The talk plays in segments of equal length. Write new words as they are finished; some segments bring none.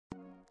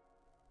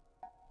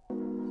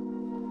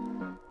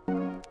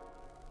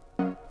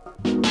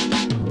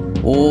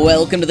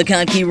Welcome to the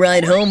Conkey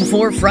Ride Home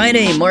for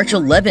Friday, March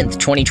 11th,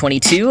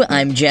 2022.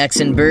 I'm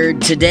Jackson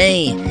Bird.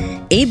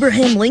 Today,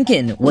 Abraham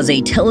Lincoln was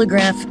a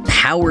telegraph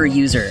power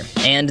user,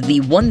 and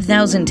the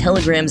 1,000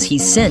 telegrams he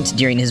sent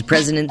during his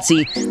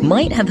presidency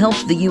might have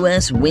helped the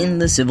U.S. win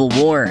the Civil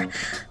War.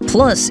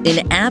 Plus,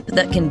 an app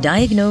that can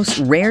diagnose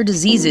rare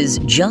diseases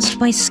just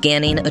by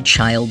scanning a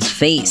child's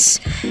face.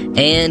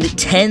 And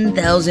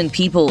 10,000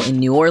 people in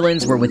New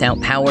Orleans were without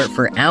power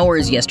for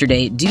hours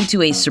yesterday due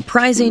to a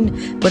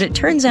surprising, but it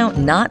turns out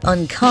not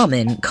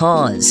uncommon,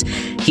 cause.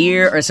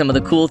 Here are some of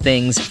the cool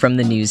things from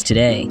the news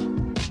today.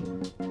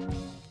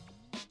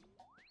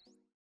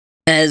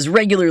 As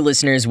regular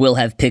listeners will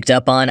have picked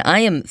up on, I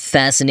am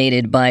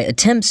fascinated by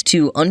attempts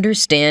to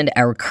understand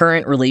our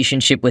current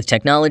relationship with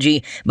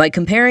technology by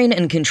comparing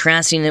and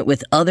contrasting it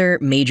with other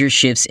major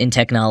shifts in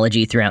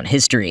technology throughout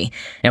history.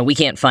 Now, we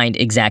can't find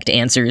exact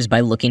answers by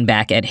looking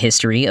back at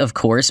history, of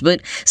course,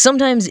 but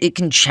sometimes it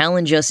can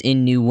challenge us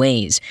in new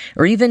ways,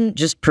 or even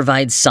just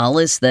provide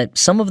solace that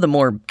some of the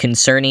more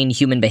concerning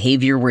human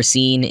behavior we're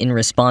seeing in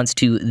response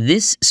to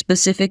this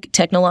specific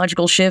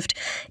technological shift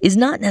is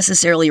not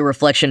necessarily a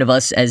reflection of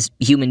us as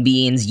human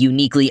beings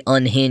uniquely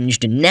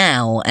unhinged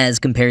now as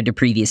compared to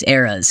previous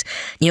eras.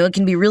 It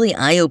can be really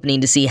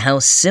eye-opening to see how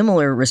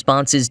similar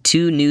responses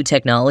to new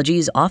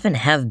technologies often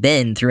have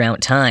been throughout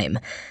time.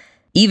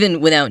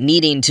 Even without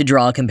needing to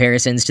draw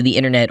comparisons to the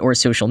internet or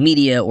social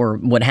media or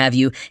what have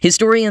you,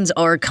 historians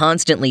are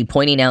constantly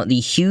pointing out the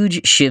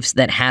huge shifts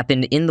that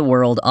happened in the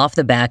world off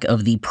the back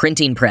of the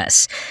printing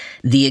press.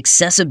 The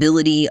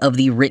accessibility of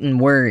the written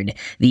word,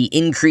 the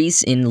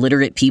increase in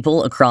literate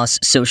people across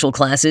social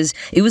classes,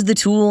 it was the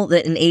tool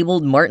that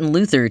enabled Martin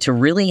Luther to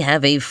really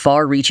have a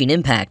far-reaching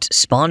impact,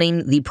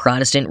 spawning the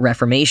Protestant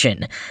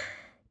Reformation.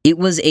 It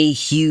was a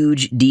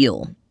huge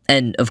deal.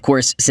 And, of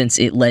course, since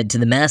it led to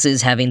the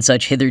masses having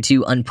such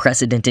hitherto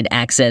unprecedented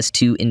access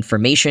to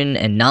information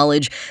and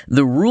knowledge,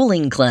 the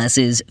ruling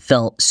classes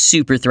felt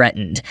super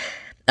threatened.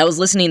 I was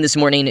listening this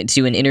morning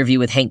to an interview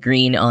with Hank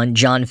Green on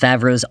Jon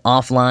Favreau's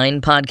Offline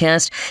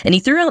podcast, and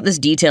he threw out this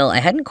detail I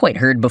hadn't quite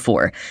heard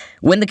before.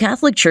 When the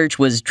Catholic Church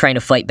was trying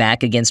to fight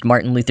back against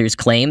Martin Luther's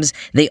claims,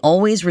 they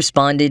always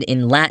responded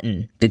in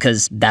Latin,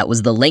 because that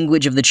was the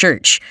language of the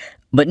church.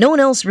 But no one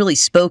else really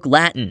spoke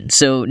Latin,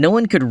 so no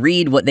one could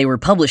read what they were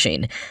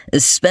publishing,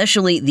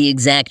 especially the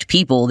exact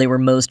people they were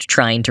most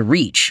trying to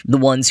reach, the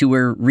ones who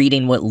were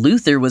reading what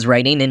Luther was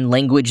writing in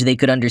language they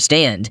could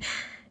understand.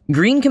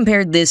 Green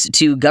compared this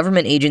to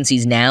government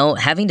agencies now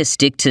having to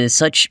stick to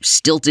such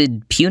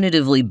stilted,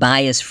 punitively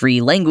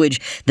bias-free language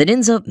that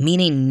ends up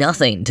meaning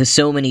nothing to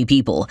so many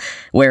people,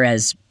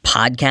 whereas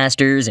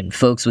podcasters and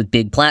folks with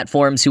big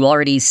platforms who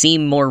already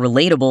seem more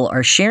relatable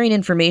are sharing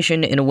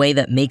information in a way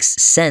that makes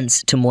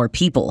sense to more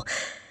people.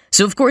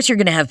 So of course you're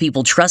going to have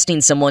people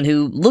trusting someone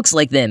who looks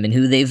like them and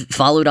who they've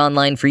followed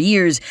online for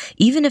years,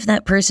 even if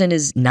that person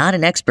is not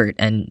an expert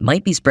and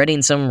might be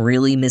spreading some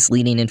really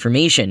misleading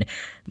information,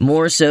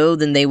 more so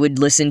than they would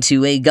listen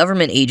to a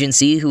government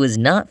agency who has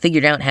not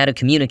figured out how to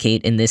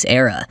communicate in this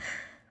era.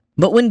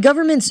 But when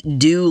governments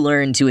do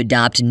learn to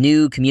adopt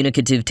new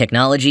communicative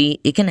technology,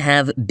 it can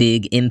have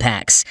big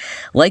impacts.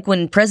 Like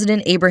when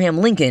President Abraham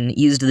Lincoln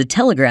used the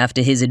telegraph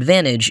to his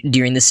advantage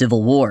during the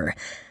Civil War.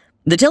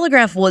 The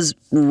telegraph was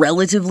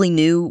relatively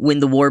new when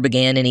the war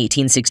began in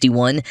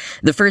 1861.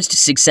 The first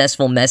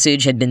successful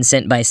message had been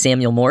sent by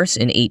Samuel Morse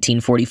in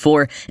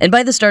 1844, and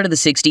by the start of the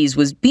 60s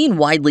was being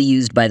widely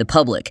used by the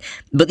public,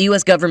 but the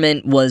U.S.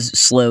 government was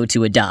slow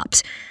to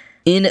adopt.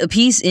 In a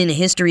piece in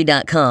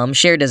History.com,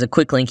 shared as a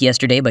quick link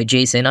yesterday by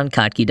Jason on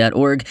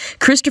Kottke.org,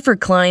 Christopher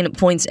Klein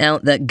points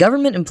out that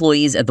government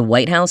employees at the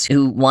White House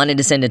who wanted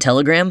to send a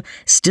telegram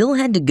still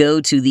had to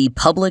go to the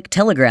public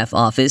telegraph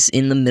office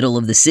in the middle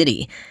of the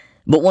city.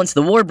 But once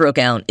the war broke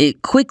out,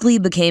 it quickly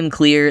became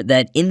clear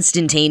that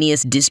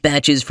instantaneous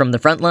dispatches from the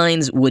front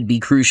lines would be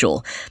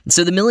crucial.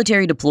 So the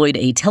military deployed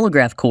a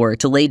telegraph corps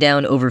to lay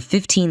down over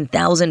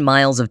 15,000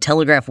 miles of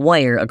telegraph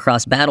wire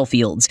across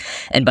battlefields.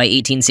 And by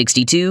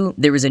 1862,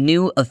 there was a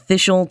new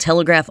official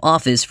telegraph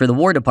office for the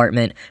War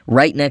Department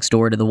right next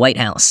door to the White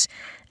House.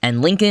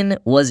 And Lincoln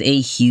was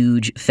a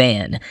huge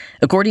fan.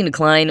 According to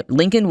Klein,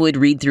 Lincoln would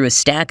read through a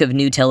stack of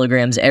new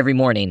telegrams every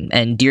morning,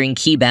 and during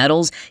key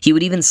battles, he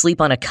would even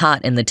sleep on a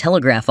cot in the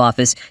telegraph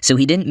office so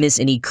he didn't miss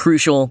any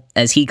crucial,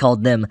 as he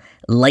called them,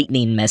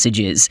 lightning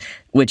messages,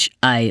 which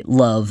I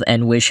love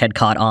and wish had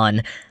caught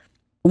on.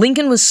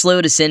 Lincoln was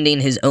slow to sending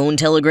his own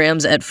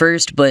telegrams at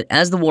first, but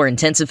as the war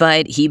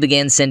intensified, he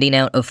began sending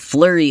out a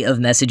flurry of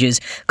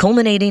messages,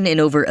 culminating in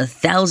over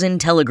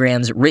 1,000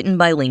 telegrams written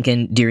by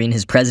Lincoln during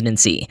his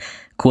presidency.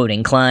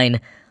 Quoting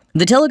Klein,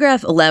 "The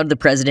telegraph allowed the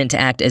president to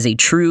act as a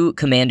true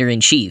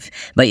commander-in-chief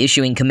by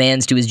issuing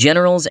commands to his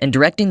generals and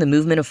directing the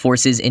movement of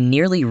forces in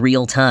nearly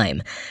real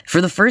time. For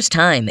the first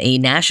time, a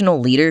national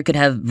leader could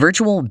have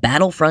virtual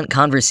battlefront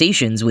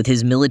conversations with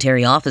his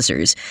military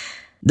officers.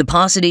 The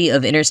paucity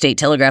of interstate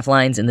telegraph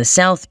lines in the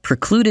South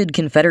precluded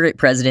Confederate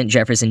President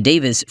Jefferson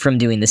Davis from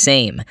doing the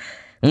same.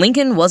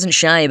 Lincoln wasn't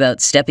shy about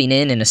stepping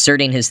in and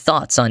asserting his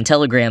thoughts on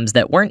telegrams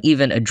that weren't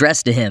even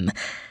addressed to him.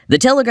 The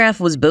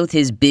Telegraph was both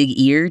his big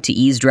ear to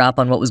eavesdrop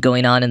on what was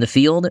going on in the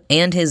field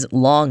and his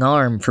long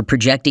arm for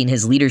projecting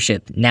his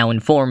leadership, now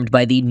informed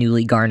by the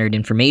newly garnered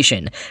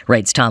information,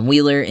 writes Tom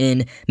Wheeler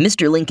in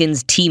Mr.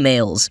 Lincoln's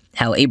T-Mails,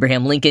 How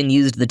Abraham Lincoln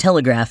Used the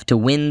Telegraph to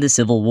Win the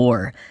Civil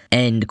War.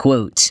 End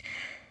quote.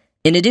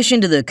 In addition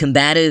to the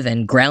combative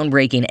and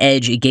groundbreaking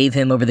edge it gave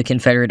him over the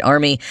Confederate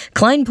Army,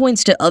 Klein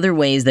points to other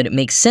ways that it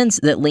makes sense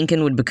that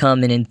Lincoln would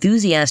become an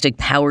enthusiastic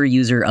power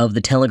user of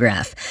the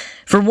telegraph.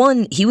 For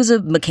one, he was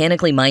a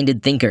mechanically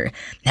minded thinker.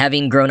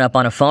 Having grown up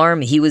on a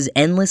farm, he was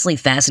endlessly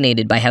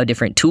fascinated by how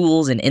different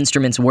tools and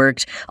instruments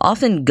worked,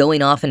 often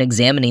going off and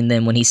examining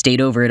them when he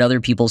stayed over at other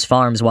people's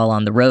farms while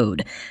on the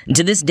road. And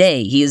to this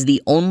day, he is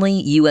the only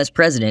U.S.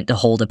 president to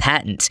hold a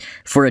patent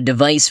for a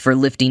device for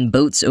lifting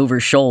boats over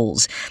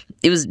shoals.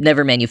 It was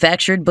never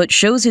manufactured, but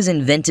shows his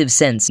inventive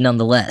sense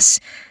nonetheless.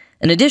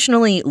 And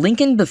additionally,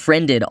 Lincoln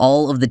befriended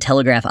all of the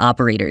telegraph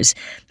operators.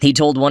 He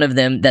told one of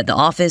them that the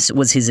office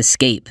was his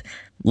escape.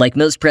 Like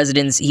most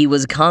presidents, he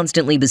was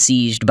constantly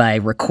besieged by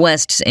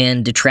requests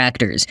and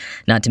detractors,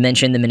 not to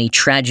mention the many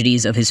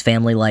tragedies of his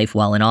family life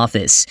while in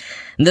office.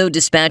 Though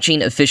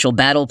dispatching official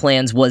battle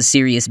plans was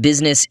serious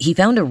business, he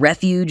found a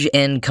refuge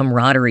and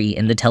camaraderie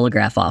in the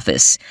telegraph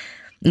office.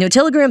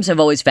 Telegrams have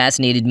always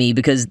fascinated me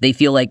because they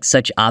feel like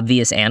such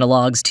obvious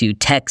analogs to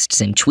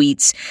texts and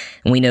tweets.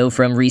 We know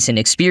from recent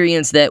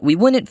experience that we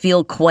wouldn't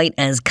feel quite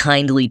as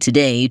kindly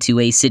today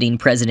to a sitting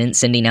president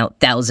sending out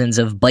thousands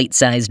of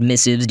bite-sized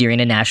missives during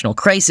a national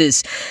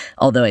crisis,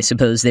 although I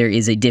suppose there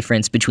is a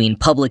difference between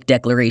public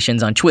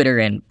declarations on Twitter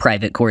and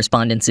private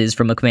correspondences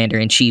from a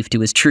commander-in-chief to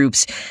his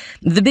troops.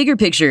 The bigger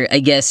picture, I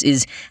guess,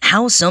 is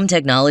how some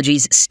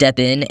technologies step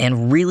in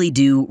and really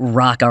do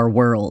rock our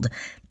world.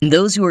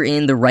 Those who are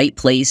in the right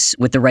place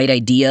with the right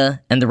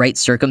idea and the right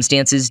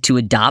circumstances to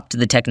adopt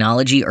the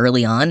technology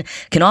early on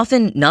can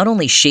often not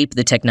only shape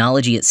the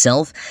technology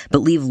itself, but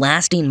leave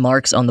lasting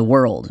marks on the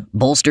world,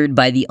 bolstered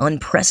by the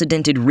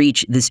unprecedented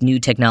reach this new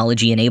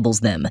technology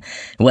enables them.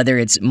 Whether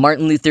it's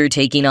Martin Luther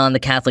taking on the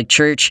Catholic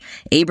Church,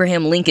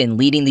 Abraham Lincoln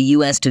leading the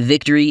U.S. to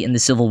victory in the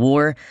Civil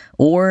War,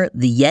 or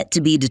the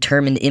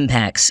yet-to-be-determined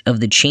impacts of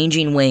the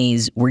changing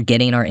ways we're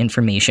getting our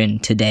information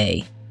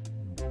today.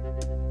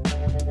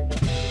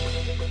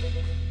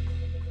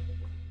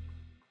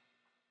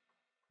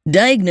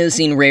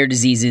 Diagnosing rare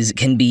diseases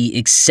can be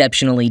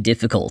exceptionally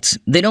difficult.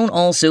 They don't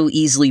all so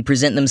easily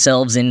present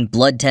themselves in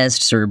blood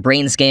tests or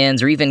brain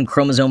scans or even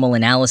chromosomal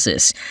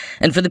analysis.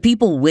 And for the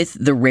people with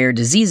the rare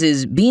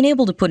diseases, being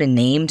able to put a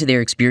name to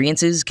their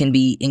experiences can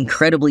be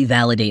incredibly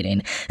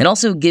validating and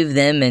also give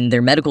them and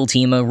their medical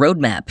team a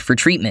roadmap for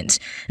treatment.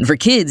 And for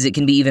kids, it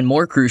can be even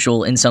more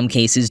crucial in some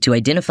cases to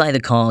identify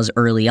the cause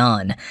early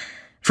on.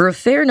 For a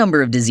fair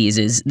number of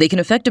diseases, they can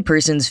affect a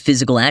person's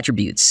physical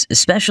attributes,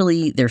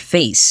 especially their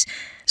face.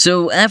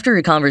 So after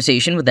a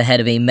conversation with the head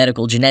of a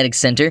medical genetics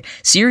center,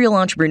 serial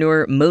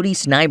entrepreneur Modi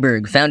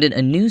Snyberg founded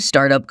a new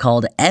startup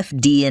called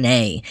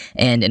FDNA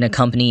and an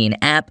accompanying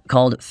app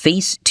called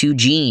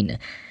Face2Gene.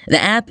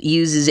 The app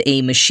uses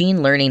a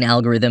machine learning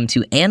algorithm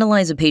to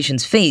analyze a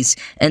patient's face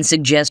and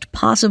suggest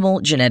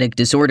possible genetic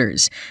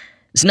disorders.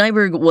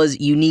 Snyberg was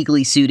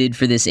uniquely suited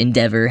for this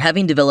endeavor,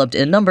 having developed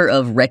a number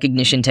of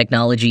recognition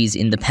technologies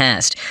in the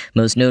past,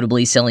 most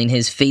notably selling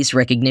his face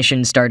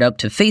recognition startup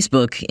to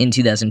Facebook in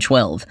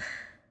 2012.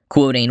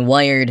 Quoting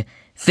Wired,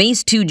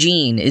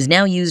 Face2Gene is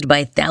now used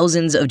by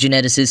thousands of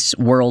geneticists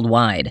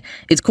worldwide.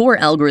 Its core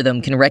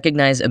algorithm can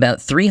recognize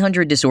about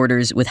 300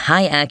 disorders with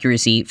high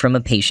accuracy from a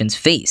patient's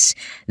face.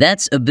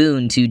 That's a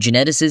boon to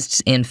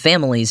geneticists and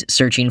families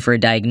searching for a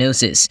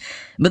diagnosis.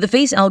 But the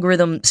face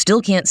algorithm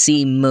still can't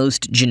see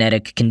most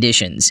genetic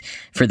conditions.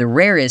 For the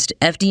rarest,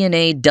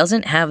 FDNA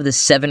doesn't have the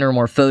 7 or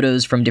more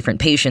photos from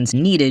different patients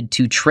needed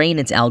to train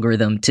its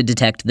algorithm to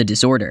detect the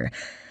disorder.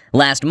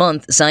 Last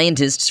month,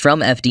 scientists from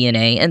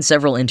FDNA and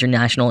several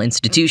international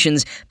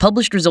institutions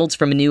published results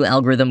from a new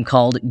algorithm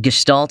called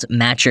Gestalt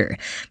Matcher,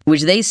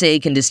 which they say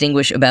can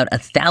distinguish about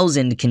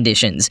 1,000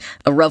 conditions,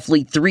 a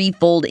roughly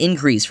 3-fold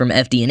increase from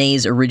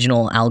FDNA's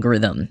original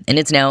algorithm, and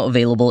it's now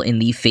available in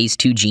the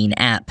Face2Gene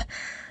app.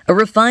 A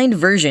refined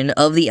version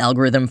of the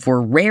algorithm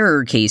for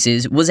rarer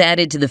cases was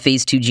added to the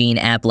Face2Gene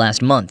app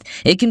last month.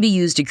 It can be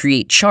used to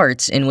create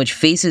charts in which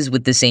faces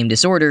with the same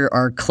disorder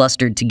are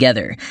clustered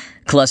together.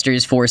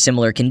 Clusters for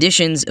similar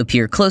conditions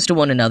appear close to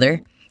one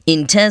another.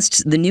 In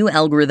tests, the new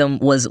algorithm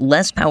was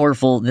less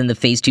powerful than the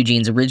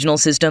Face2Gene's original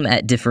system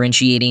at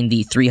differentiating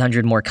the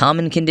 300 more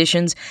common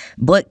conditions,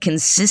 but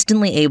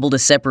consistently able to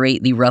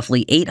separate the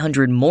roughly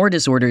 800 more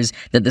disorders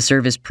that the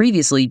service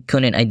previously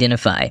couldn't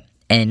identify.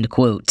 End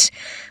quote.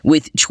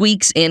 With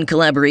tweaks and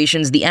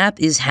collaborations, the app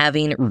is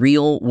having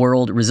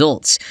real-world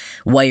results.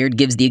 Wired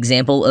gives the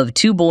example of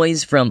 2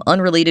 boys from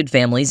unrelated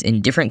families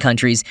in different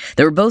countries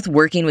that were both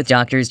working with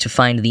doctors to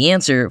find the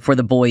answer for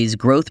the boys'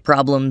 growth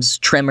problems,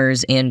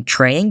 tremors, and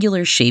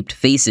triangular-shaped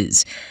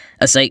faces.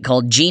 A site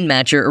called Gene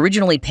Matcher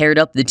originally paired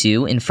up the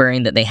two,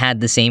 inferring that they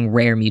had the same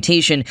rare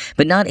mutation,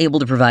 but not able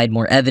to provide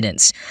more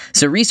evidence.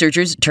 So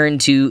researchers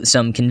turned to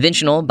some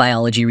conventional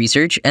biology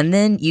research and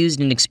then used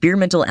an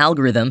experimental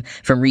algorithm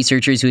from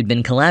researchers who had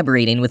been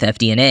collaborating with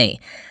FDNA.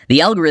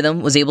 The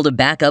algorithm was able to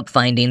back up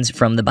findings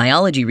from the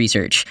biology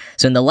research.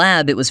 So in the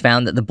lab, it was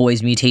found that the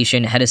boys'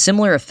 mutation had a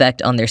similar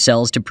effect on their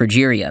cells to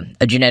progeria,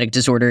 a genetic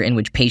disorder in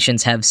which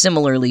patients have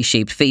similarly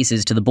shaped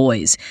faces to the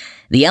boys.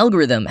 The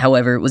algorithm,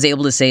 however, was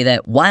able to say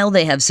that while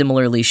they have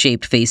similarly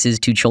shaped faces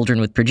to children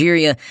with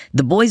progeria,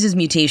 the boys'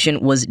 mutation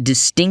was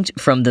distinct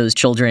from those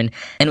children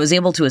and was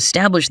able to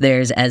establish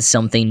theirs as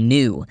something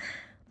new.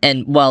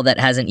 And while that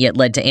hasn't yet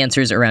led to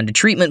answers around a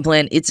treatment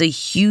plan, it's a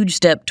huge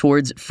step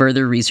towards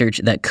further research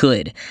that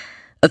could.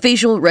 A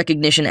facial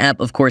recognition app,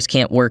 of course,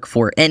 can't work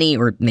for any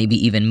or maybe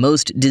even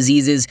most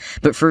diseases,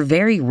 but for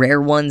very rare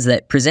ones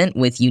that present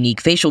with unique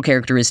facial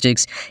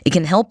characteristics, it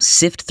can help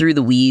sift through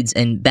the weeds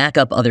and back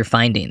up other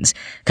findings.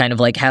 Kind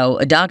of like how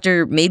a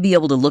doctor may be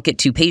able to look at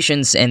two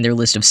patients and their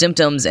list of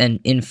symptoms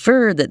and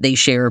infer that they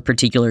share a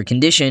particular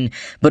condition,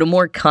 but a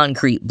more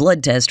concrete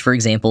blood test, for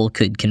example,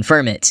 could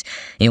confirm it.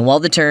 While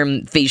the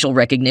term facial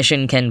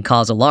recognition can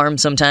cause alarm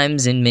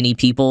sometimes in many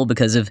people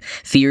because of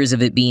fears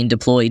of it being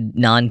deployed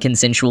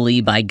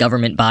non-consensually by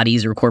government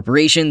bodies or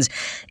corporations,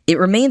 it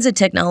remains a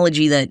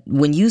technology that,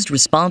 when used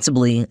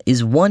responsibly,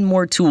 is one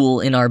more tool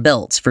in our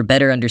belts for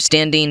better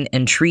understanding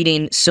and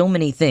treating so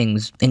many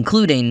things,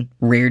 including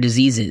rare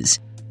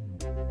diseases.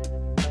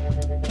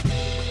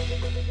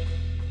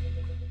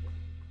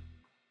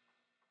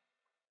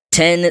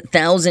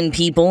 10,000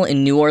 people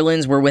in New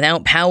Orleans were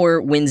without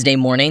power Wednesday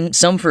morning,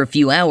 some for a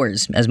few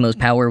hours, as most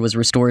power was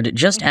restored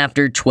just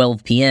after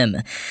 12 p.m.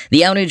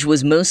 The outage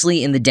was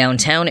mostly in the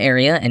downtown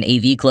area, and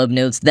AV Club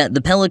notes that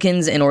the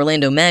Pelicans and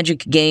Orlando Magic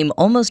game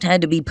almost had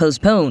to be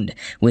postponed,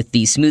 with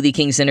the Smoothie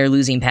King Center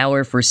losing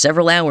power for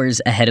several hours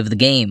ahead of the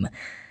game.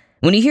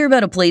 When you hear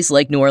about a place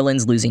like New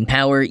Orleans losing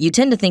power, you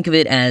tend to think of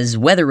it as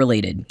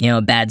weather-related,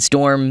 a bad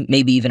storm,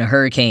 maybe even a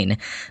hurricane.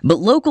 But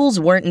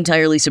locals weren't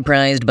entirely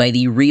surprised by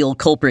the real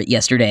culprit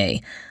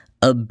yesterday: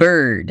 a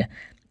bird.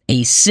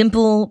 A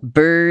simple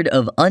bird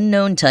of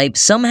unknown type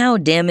somehow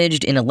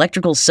damaged an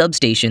electrical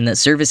substation that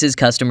services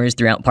customers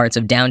throughout parts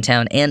of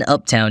downtown and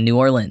uptown New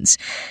Orleans.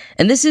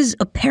 And this is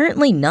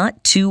apparently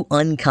not too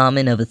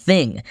uncommon of a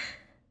thing.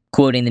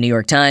 Quoting the New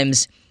York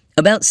Times,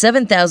 "About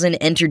 7,000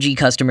 Entergy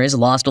customers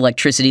lost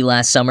electricity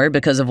last summer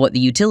because of what the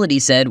utility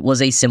said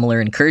was a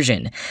similar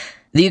incursion.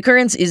 The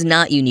occurrence is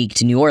not unique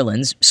to New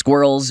Orleans.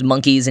 Squirrels,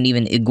 monkeys, and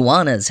even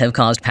iguanas have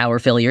caused power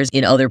failures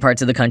in other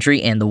parts of the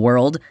country and the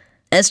world.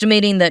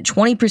 Estimating that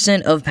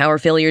 20% of power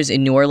failures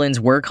in New Orleans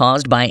were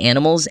caused by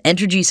animals,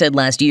 Entergy said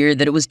last year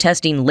that it was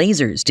testing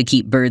lasers to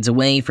keep birds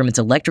away from its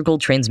electrical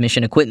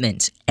transmission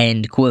equipment."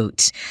 End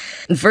quote.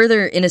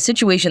 Further, in a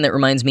situation that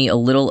reminds me a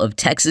little of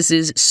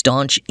Texas's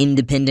staunch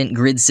independent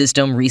grid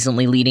system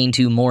recently leading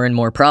to more and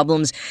more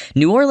problems,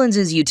 New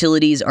Orleans'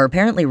 utilities are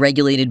apparently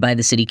regulated by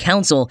the city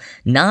council,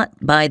 not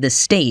by the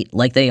state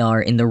like they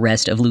are in the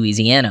rest of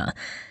Louisiana.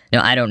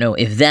 Now, I don't know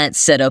if that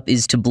setup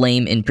is to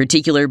blame in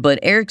particular, but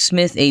Eric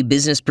Smith, a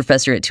business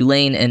professor at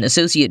Tulane and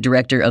associate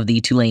director of the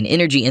Tulane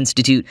Energy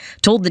Institute,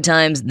 told The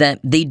Times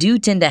that they do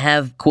tend to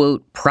have,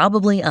 quote,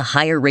 "probably a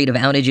higher rate of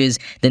outages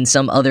than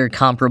some other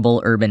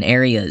comparable urban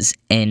areas,"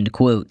 end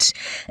quote.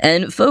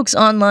 And folks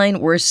online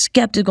were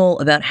skeptical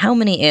about how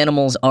many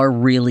animals are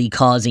really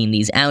causing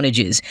these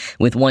outages,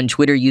 with one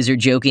Twitter user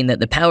joking that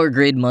the power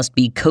grid must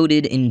be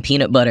coated in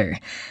peanut butter.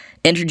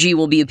 Entergy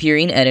will be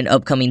appearing at an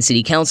upcoming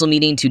city council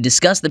meeting to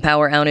discuss the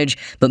power outage,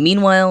 but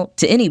meanwhile,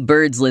 to any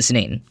birds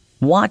listening,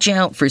 watch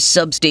out for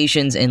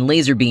substations and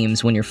laser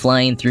beams when you're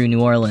flying through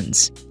New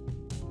Orleans.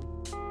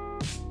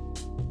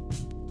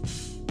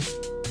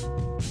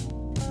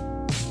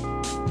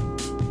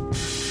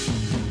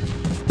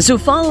 So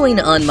following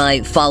on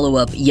my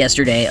follow-up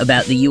yesterday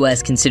about the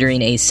U.S.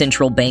 considering a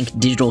central bank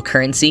digital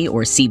currency,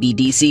 or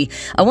CBDC,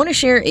 I want to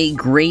share a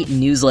great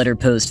newsletter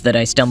post that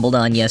I stumbled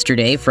on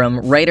yesterday from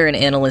writer and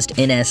analyst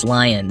N.S.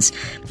 Lyons.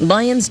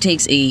 Lyons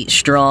takes a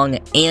strong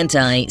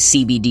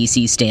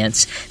anti-CBDC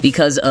stance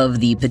because of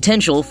the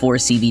potential for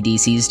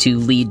CBDCs to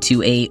lead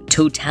to a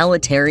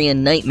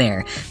totalitarian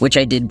nightmare, which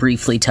I did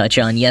briefly touch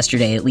on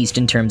yesterday, at least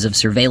in terms of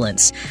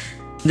surveillance.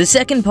 The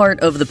second part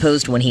of the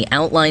post, when he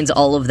outlines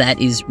all of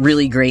that, is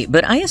really great,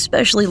 but I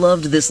especially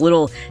loved this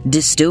little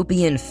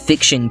dystopian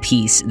fiction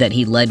piece that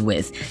he led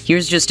with.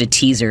 Here's just a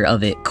teaser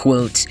of it,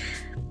 quote,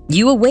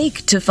 "You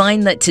awake to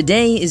find that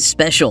today is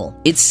special.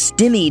 It's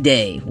Stimmy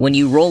Day. When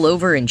you roll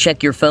over and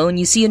check your phone,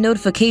 you see a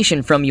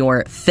notification from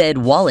your Fed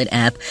Wallet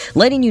app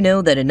letting you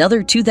know that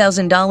another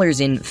 $2,000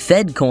 in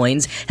Fed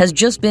coins has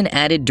just been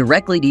added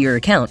directly to your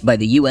account by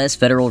the U.S.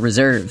 Federal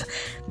Reserve.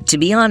 To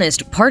be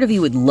honest, part of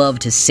you would love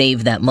to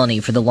save that money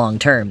for the long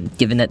term,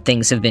 given that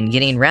things have been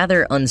getting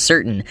rather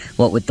uncertain,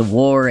 what with the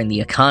war and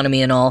the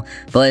economy and all,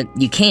 but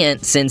you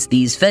can't since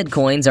these Fed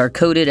coins are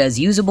coded as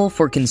usable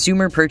for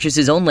consumer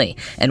purchases only,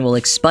 and will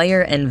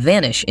expire and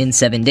vanish in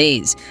 7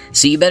 days.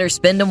 So you better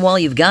spend them while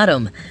you've got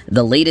them.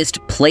 The latest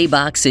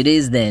playbox it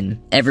is then.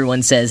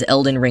 Everyone says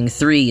Elden Ring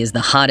 3 is the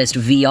hottest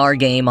VR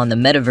game on the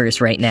metaverse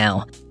right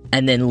now.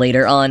 And then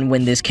later on,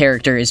 when this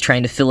character is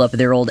trying to fill up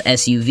their old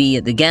SUV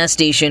at the gas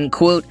station,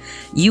 quote,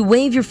 "You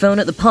wave your phone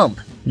at the pump.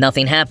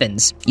 Nothing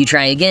happens. You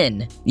try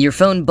again. Your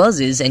phone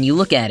buzzes and you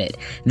look at it.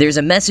 There's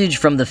a message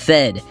from the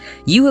Fed.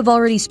 You have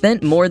already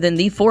spent more than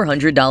the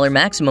 $400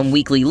 maximum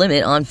weekly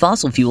limit on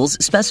fossil fuels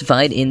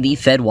specified in the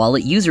Fed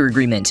Wallet user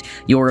agreement.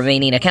 Your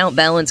remaining account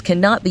balance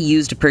cannot be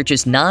used to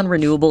purchase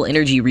non-renewable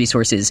energy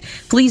resources.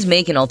 Please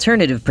make an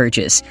alternative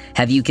purchase.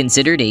 Have you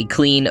considered a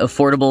clean,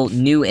 affordable,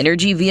 new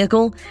energy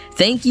vehicle?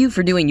 Thank you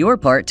for doing your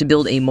part to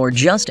build a more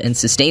just and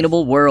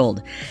sustainable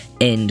world."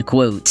 End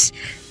quote.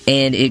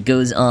 And it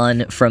goes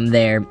on from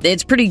there.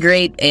 It's pretty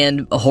great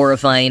and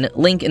horrifying.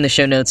 Link in the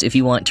show notes if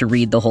you want to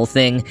read the whole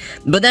thing.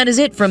 But that is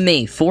it from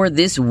me for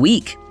this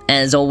week.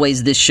 As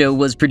always, this show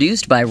was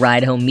produced by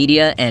Ride Home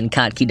Media and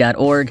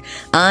Kottke.org.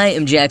 I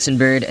am Jackson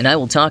Bird, and I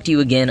will talk to you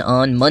again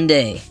on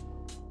Monday.